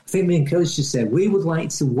think me and Curly should say we would like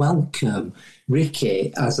to welcome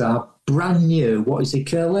Ricky as our brand new, what is he,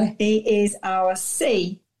 Curly? He is our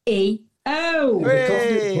CEO. Hey!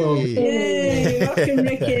 Yay! Welcome,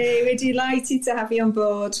 Ricky. We're delighted to have you on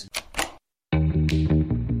board.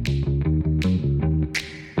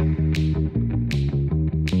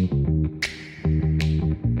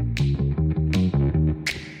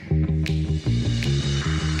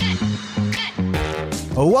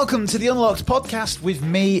 Welcome to the Unlocked podcast with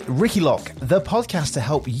me, Ricky Lock, the podcast to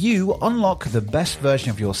help you unlock the best version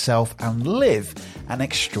of yourself and live an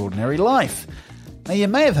extraordinary life. Now, you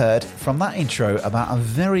may have heard from that intro about a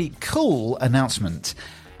very cool announcement.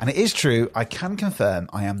 And it is true, I can confirm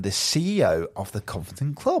I am the CEO of the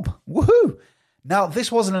Confident Club. Woohoo! Now,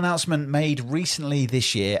 this was an announcement made recently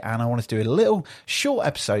this year, and I wanted to do a little short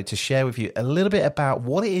episode to share with you a little bit about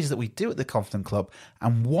what it is that we do at the Confident Club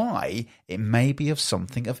and why it may be of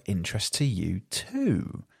something of interest to you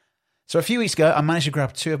too. So a few weeks ago, I managed to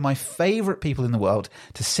grab two of my favourite people in the world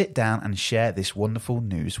to sit down and share this wonderful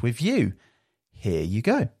news with you. Here you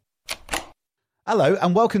go. Hello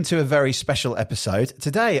and welcome to a very special episode.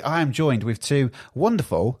 Today I am joined with two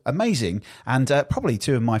wonderful, amazing and probably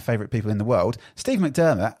two of my favourite people in the world, Steve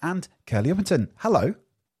McDermott and Curly Uppington. Hello.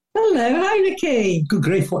 Hello, hi Ricky. Good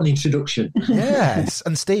grief, what an introduction. Yes,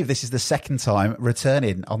 and Steve, this is the second time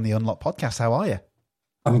returning on the Unlock podcast. How are you?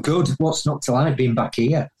 I'm good. What's not to like being back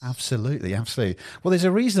here? Absolutely, absolutely. Well, there's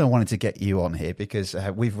a reason I wanted to get you on here because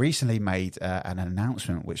we've recently made an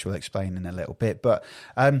announcement, which we'll explain in a little bit. But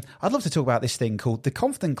I'd love to talk about this thing called the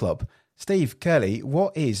Confident Club. Steve, Curly,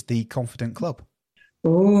 what is the Confident Club?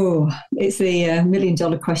 Oh, it's the $1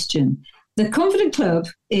 million question. The Confident Club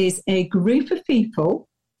is a group of people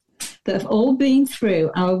that have all been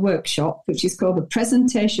through our workshop, which is called the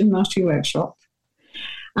Presentation Mastery Workshop.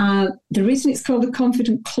 The reason it's called the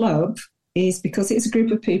Confident Club is because it's a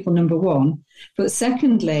group of people, number one. But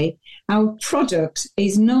secondly, our product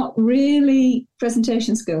is not really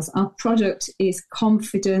presentation skills. Our product is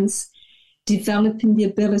confidence, developing the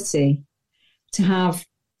ability to have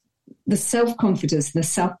the self-confidence, the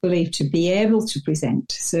self-belief to be able to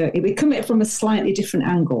present. So we come at it from a slightly different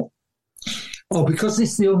angle. Oh, because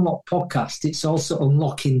this is the Unlock podcast, it's also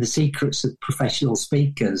unlocking the secrets of professional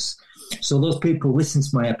speakers. So those people who listen to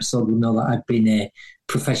my episode will know that I've been a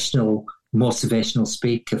professional motivational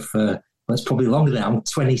speaker for, well, it's probably longer now,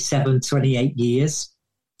 27, 28 years.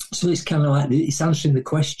 So it's kind of like, it's answering the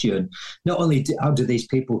question, not only how do these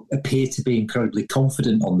people appear to be incredibly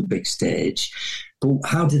confident on the big stage, but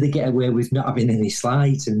how do they get away with not having any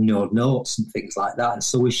slides and no notes and things like that? And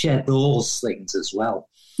so we share those things as well.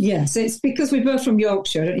 Yes, it's because we're both from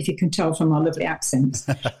Yorkshire. I don't know if you can tell from our lovely accents.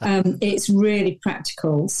 It's really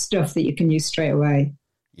practical stuff that you can use straight away.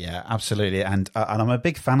 Yeah, absolutely. And I'm a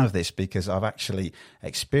big fan of this because I've actually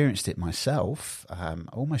experienced it myself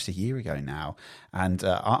almost a year ago now. And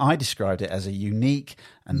I described it as a unique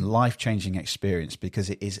and life-changing experience because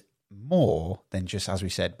it is more than just, as we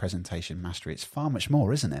said, presentation mastery. It's far much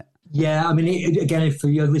more, isn't it? Yeah, I mean, again, for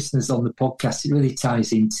your listeners on the podcast, it really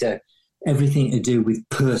ties into everything to do with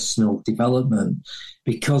personal development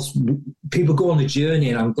because people go on a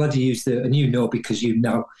journey, and I'm glad you used and because you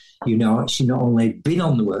know actually not only been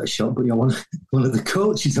on the workshop, but you're one of the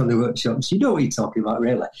coaches on the workshops. You know what you're talking about,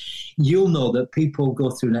 really. You'll know that people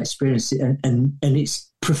go through an experience and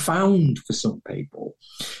it's profound for some people.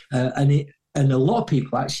 And a lot of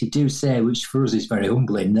people actually do say, which for us is very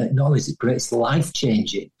humbling, that not only is it great, it's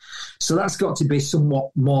life-changing. So that's got to be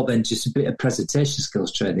somewhat more than just a bit of presentation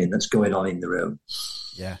skills training that's going on in the room.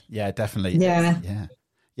 Yeah, definitely.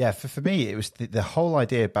 Yeah. For me, it was the whole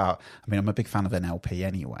idea about, I mean, I'm a big fan of NLP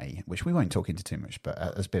anyway, which we won't talk into too much, but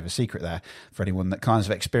there's a bit of a secret there for anyone that kind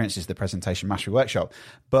of experiences the Presentation Mastery Workshop.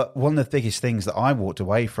 But one of the biggest things that I walked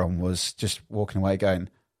away from was just walking away going,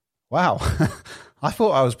 wow, I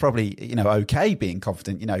thought I was probably, okay being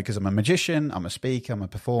confident, because I'm a magician, I'm a speaker, I'm a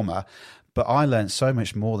performer. But I learned so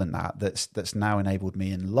much more than that that's now enabled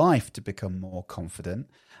me in life to become more confident.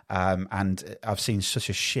 And I've seen such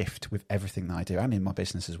a shift with everything that I do and in my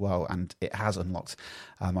business as well. And it has unlocked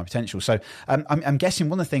my potential. So I'm guessing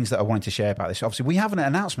one of the things that I wanted to share about this, obviously, we have an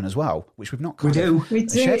announced as well, which we've not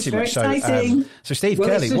shared too much. So Steve,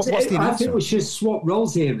 Curly, what's the announcement? I think we should swap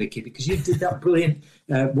roles here, Ricky, because you did that brilliant,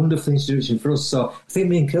 wonderful introduction for us. So I think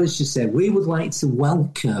me and Curly should say we would like to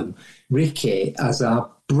welcome Ricky as our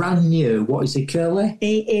brand new, what is it, Curly?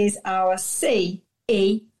 He is our CEO.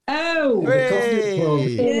 Oh,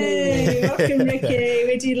 yay! Welcome, Ricky.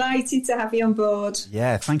 We're delighted to have you on board.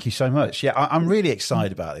 Yeah, thank you so much. Yeah, I'm really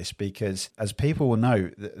excited about this because, as people will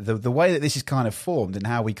know, the way that this is kind of formed and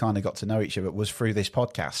how we kind of got to know each other was through this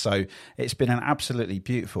podcast. So it's been an absolutely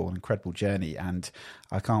beautiful and incredible journey, and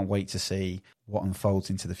I can't wait to see what unfolds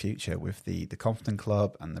into the future with the Confident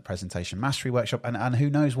Club and the Presentation Mastery Workshop, and who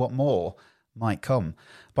knows what more might come.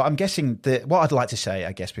 But I'm guessing that what I'd like to say,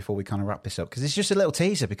 I guess, before we kind of wrap this up, because it's just a little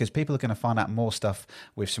teaser, because people are going to find out more stuff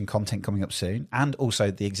with some content coming up soon, and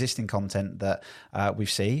also the existing content that we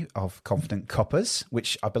see of Confident Coppers,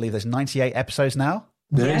 which I believe there's 98 episodes now.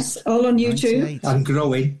 Yes, all on YouTube. And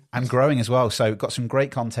growing. And growing as well. So got some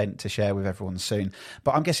great content to share with everyone soon.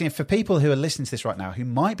 But I'm guessing for people who are listening to this right now, who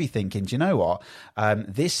might be thinking, do you know what?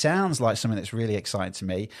 This sounds like something that's really exciting to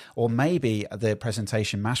me. Or maybe the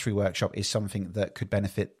Presentation Mastery Workshop is something that could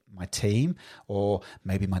benefit my team, or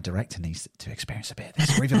maybe my director needs to experience a bit of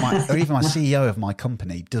this, or even my CEO of my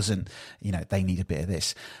company doesn't, they need a bit of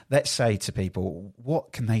this. Let's say to people,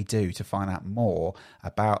 what can they do to find out more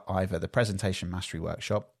about either the Presentation Mastery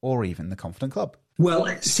Workshop or even the Confident Club? Well,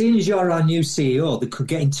 seeing as you're our new CEO, they could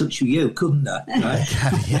get in touch with you, couldn't they?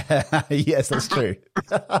 Right? Yeah. Yes, that's true.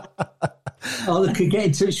 Or they could get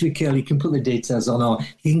in touch with Curly. You can put the details on, or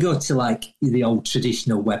you can go to the old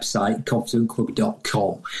traditional website,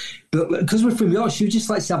 confidentclub.com. But because we're from Yorkshire, we just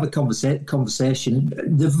like to have a conversation.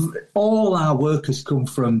 All our work has come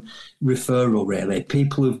from referral, really.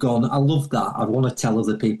 People who've gone, I love that, I want to tell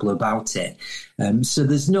other people about it. So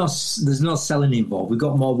there's no selling involved. We've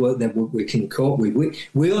got more work than we can cope with.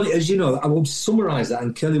 We only, as you know, I will summarise that,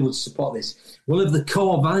 and Curly would support this. One of the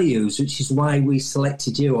core values, which is why we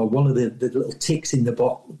selected you, or one of the little ticks in the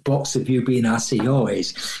box of you being our CEO,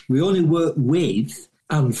 is we only work with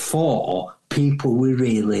and for people we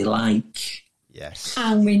really like. Yes.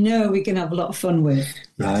 And we know we can have a lot of fun with.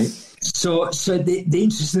 Right. So the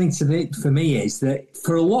interesting thing for me is that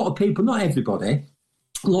for a lot of people, not everybody,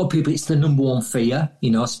 a lot of people, it's the number one fear,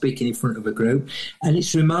 speaking in front of a group. And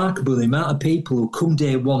it's remarkable the amount of people who come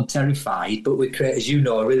day one terrified, but we create, as you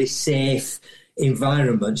know, a really safe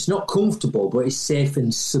environment. It's not comfortable, but it's safe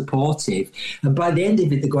and supportive. And by the end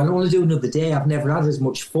of it, they go, I don't want to do another day. I've never had as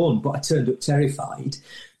much fun, but I turned up terrified.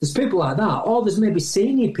 There's people like that. Or there's maybe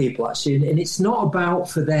senior people, actually, and it's not about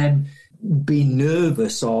for them being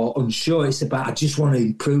nervous or unsure. It's about, I just want to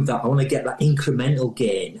improve that. I want to get that incremental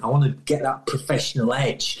gain. I want to get that professional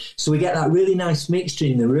edge. So we get that really nice mixture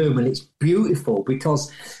in the room, and it's beautiful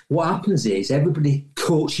because what happens is everybody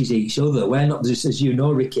coaches each other. We're not just, as you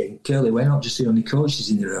know, Ricky and Curly, we're not just the only coaches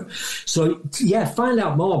in the room. So, yeah, find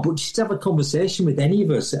out more, but just have a conversation with any of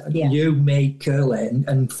us, you, me, Curly,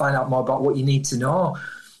 and find out more about what you need to know.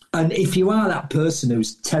 And if you are that person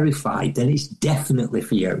who's terrified, then it's definitely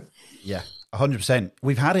for you. Yeah, 100%.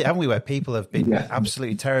 We've had it, haven't we, where people have been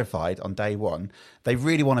absolutely terrified on day one. They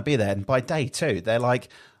really want to be there. And by day two, they're like,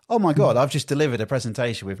 oh my God, I've just delivered a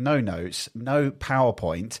presentation with no notes, no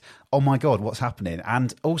PowerPoint. Oh my God, what's happening?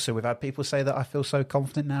 And also we've had people say that I feel so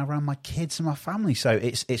confident now around my kids and my family. So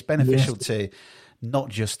it's beneficial to not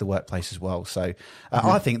just the workplace as well. So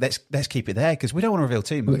I think let's keep it there, because we don't want to reveal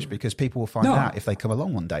too much, because people will find out if they come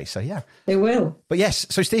along one day. So yeah, they will. But yes,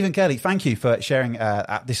 so Stephen Curly, thank you for sharing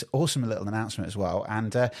this awesome little announcement as well.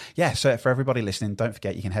 And so for everybody listening, don't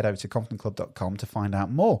forget you can head over to confidentclub.com to find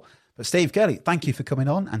out more. But Steve Curly, thank you for coming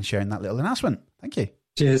on and sharing that little announcement. Thank you.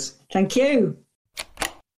 Cheers. Thank you.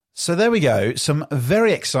 So there we go. Some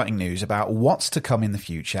very exciting news about what's to come in the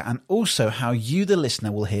future, and also how you, the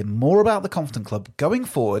listener, will hear more about the Confident Club going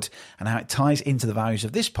forward, and how it ties into the values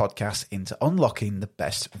of this podcast into unlocking the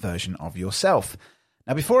best version of yourself.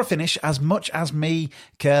 Now, before I finish, as much as me,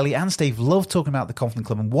 Curly and Steve love talking about the Confident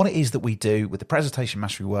Club and what it is that we do with the Presentation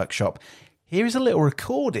Mastery Workshop, here is a little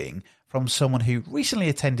recording from someone who recently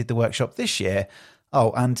attended the workshop this year.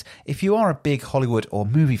 Oh, and if you are a big Hollywood or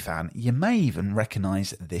movie fan, you may even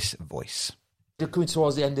recognise this voice. We're coming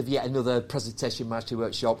towards the end of yet another Presentation Mastery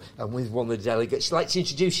Workshop, and with one of the delegates. You'd like to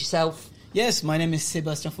introduce yourself? Yes, my name is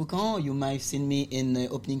Sébastien Faucon. You might have seen me in the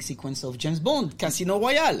opening sequence of James Bond, Casino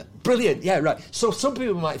Royale. Brilliant, yeah, right. So some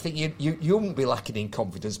people might think you won't be lacking in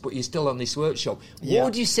confidence, but you're still on this workshop. What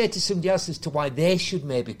would you say to somebody else as to why they should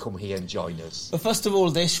maybe come here and join us? First of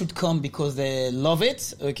all, they should come because they love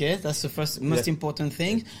it, okay? That's the first, most important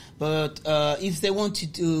thing. But if they want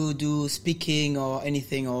to do speaking or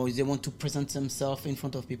anything, or if they want to present themselves in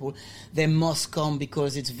front of people, they must come,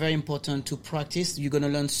 because it's very important to practice. You're going to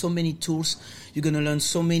learn so many tools tools. You're going to learn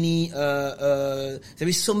so many, there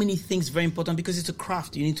is so many things very important because it's a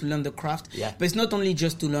craft. You need to learn the craft. Yeah. But it's not only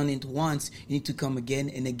just to learn it once. You need to come again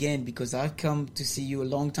and again, because I've come to see you a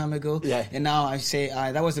long time ago. Yeah. And now I say,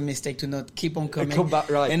 that was a mistake to not keep on coming. Come back,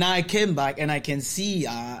 right. And I came back and I can see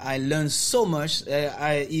I learned so much.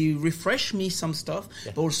 You refresh me some stuff,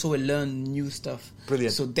 but also I learn new stuff.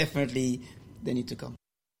 Brilliant. So definitely they need to come.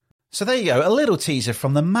 So there you go, a little teaser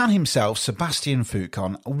from the man himself, Sebastian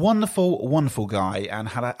Foucan. A wonderful, wonderful guy, and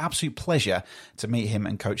had an absolute pleasure to meet him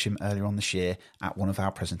and coach him earlier on this year at one of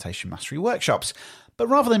our presentation mastery workshops. But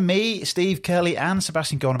rather than me, Steve, Curly and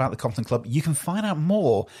Sebastian go on about the Confident Club, you can find out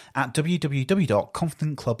more at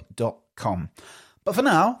www.confidentclub.com. But for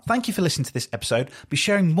now, thank you for listening to this episode. I'll be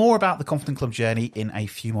sharing more about the Confident Club journey in a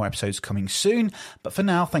few more episodes coming soon. But for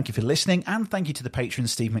now, thank you for listening, and thank you to the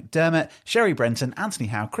patrons Steve McDermott, Sherry Brenton, Anthony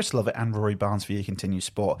Howe, Chris Lovett and Rory Barnes for your continued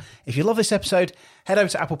support. If you love this episode, head over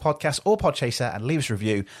to Apple Podcasts or Podchaser and leave us a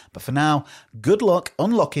review. But for now, good luck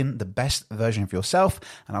unlocking the best version of yourself,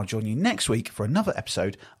 and I'll join you next week for another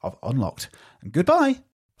episode of Unlocked. And goodbye.